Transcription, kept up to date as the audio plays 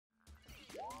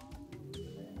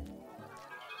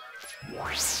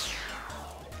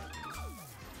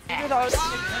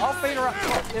I'll feed her up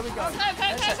top. There we go.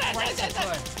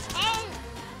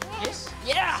 Yes?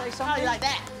 Yeah. Say something. How do you like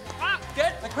that?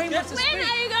 Good. The queen wants to speak. When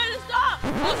are you going to stop?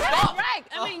 Stop. Break.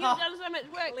 I mean, you've done so much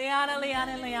work. Leanna,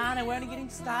 we're only getting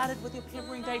started with your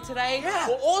pampering day today. Yeah.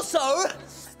 We're also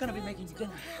gonna be making you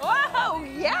dinner. Oh,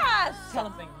 yes. Tell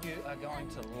them you are going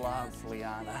to love,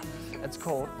 Leanna. It's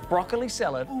called broccoli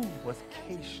salad with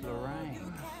quiche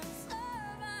Lorraine.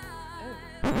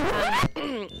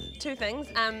 Two things.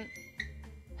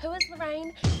 Who is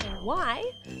Lorraine and why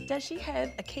does she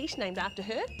have a quiche named after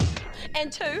her?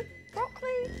 And two,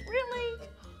 broccoli, really?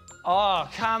 Oh,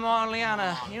 come on,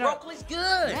 Leanna. You know, Broccoli's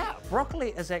good. yeah, broccoli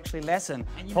is actually Latin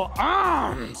for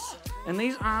arms. And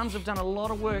these arms have done a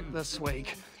lot of work this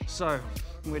week. So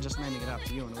we're just naming it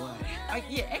after you in a way.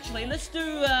 Yeah, actually, let's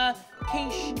do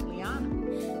quiche Leanna.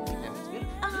 That's good.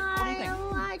 What do you think?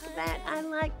 I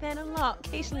like that a lot.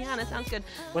 Quiche Leanna sounds good.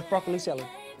 With broccoli salad.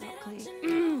 Broccoli.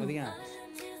 With the arms.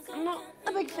 I'm not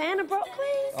a big fan of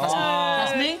broccoli.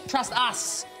 Trust me, trust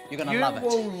us. You're gonna love it. You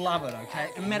will love it, okay?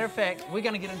 As a matter of fact, we're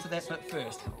gonna get into that bit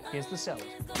first. Here's the salad.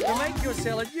 To make your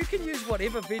salad, you can use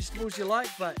whatever vegetables you like,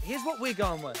 but here's what we're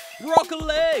going with.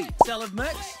 Broccoli, Salad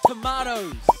mix,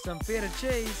 tomatoes, some feta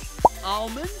cheese,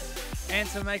 almonds, and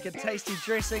to make a tasty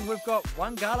dressing, we've got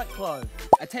 1 garlic clove,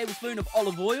 a tablespoon of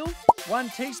olive oil, 1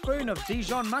 teaspoon of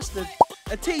Dijon mustard,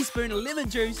 a teaspoon of lemon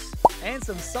juice. and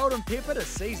some salt and pepper to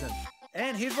season.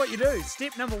 And here's what you do.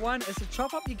 Step number 1 is to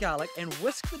chop up your garlic and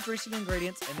whisk the dressing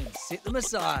ingredients and then set them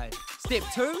aside. Step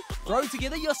 2, throw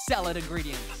together your salad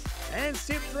ingredients. And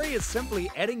step 3 is simply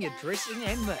adding your dressing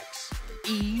and mix.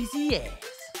 Easy as.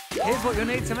 Here's what you'll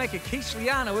need to make a quiche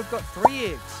Leanna. We've got 3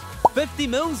 eggs, 50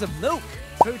 mils of milk,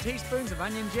 2 teaspoons of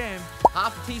onion jam,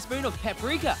 half a teaspoon of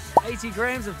paprika, 80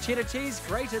 grams of cheddar cheese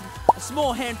grated, a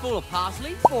small handful of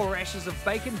parsley, 4 rashers of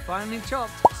bacon finely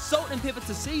chopped, salt and pepper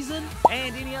to season,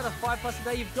 and any other 5+ a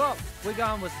day you've got. We're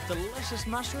going with delicious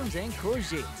mushrooms and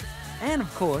courgette. And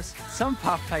of course, some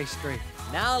puff pastry.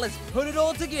 Now let's put it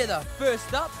all together.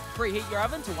 First up, preheat your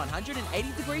oven to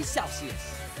 180 degrees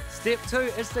Celsius. Step 2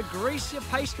 is to grease your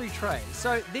pastry tray.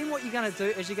 So then what you're going to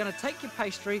do is you're going to take your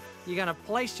pastry, you're going to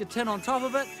place your tin on top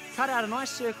of it, cut out a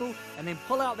nice circle, and then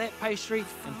pull out that pastry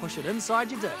and push it inside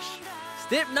your dish.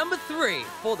 Step number 3,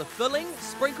 for the filling,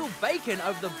 sprinkle bacon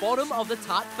over the bottom of the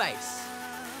tart base.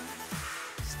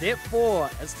 Step 4,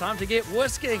 it's time to get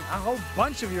whisking a whole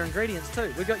bunch of your ingredients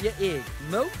too. We've got your egg,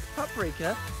 milk,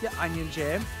 paprika, your onion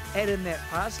jam, add in that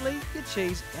parsley, your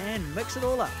cheese, and mix it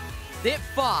all up. Step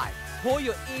 5, pour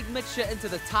your egg mixture into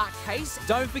the tart case.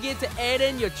 Don't forget to add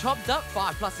in your chopped up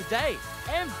 5+ a day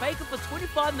and bake it for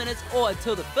 25 minutes or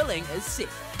until the filling is set.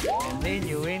 And then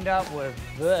you end up with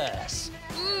this.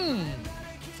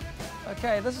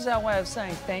 Okay, this is our way of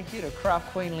saying thank you to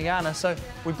Craft Queen Leanna, so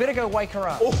we better go wake her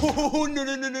up. Oh, no.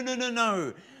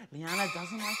 Leanna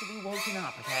doesn't like to be woken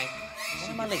up, okay?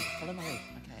 Follow my lead.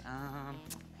 Okay,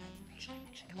 Actually,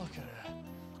 look at her.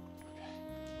 Okay,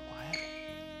 quiet.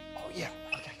 Oh, yeah,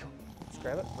 okay, cool. Let's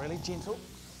grab it, really gentle.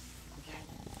 Okay,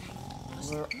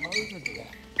 we're over there.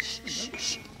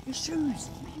 Shh. Your shoes.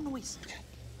 Make noise. Okay.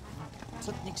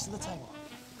 Sit next to the table.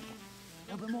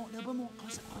 A little bit more.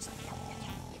 Closer. Okay.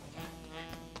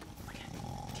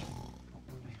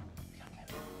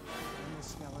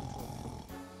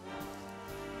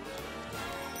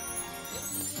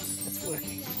 It's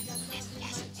working.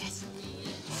 Yes.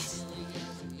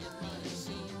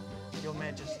 Your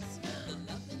Majesty.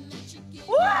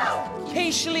 Wow!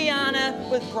 Quiche Leanna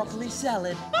with broccoli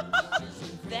salad.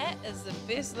 That is the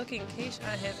best looking quiche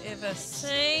I have ever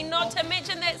seen. Not to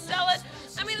mention that salad.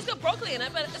 I mean, it's got broccoli in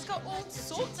it, but it's got all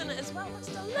sorts in it as well. It's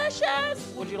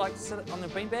delicious. Would you like to sit on the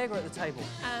beanbag or at the table?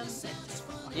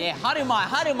 Yeah,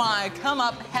 Harumai, come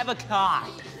up, have a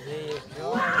card. There you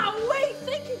go. Wow, wait,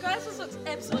 thank you guys. This looks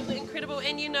absolutely incredible.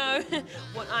 And you know,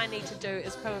 what I need to do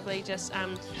is probably just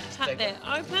cut that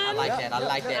open. I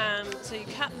like that. So you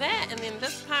cut that, and then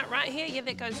this part right here, yeah,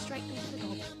 that goes straight into the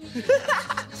gob.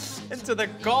 Into the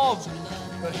gob.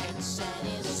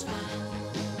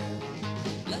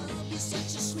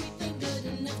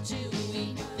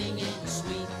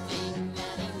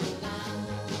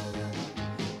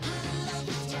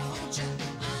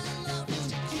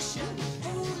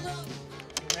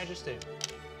 Majesty,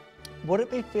 would it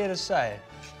be fair to say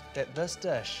that this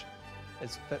dish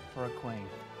is fit for a queen?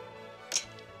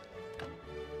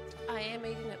 I am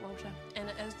eating it, Walter, and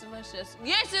it is delicious.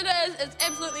 Yes, it is. It's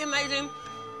absolutely amazing.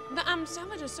 The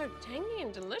salad is so tangy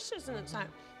and delicious, and it's like,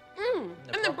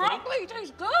 And the broccoli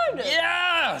tastes good.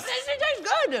 Yes! It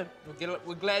tastes good.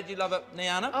 We're glad you love it,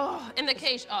 Leanna. Oh, and the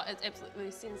quiche, it's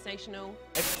absolutely sensational.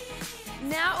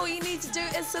 Now all you need to do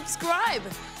is subscribe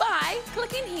by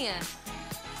clicking here.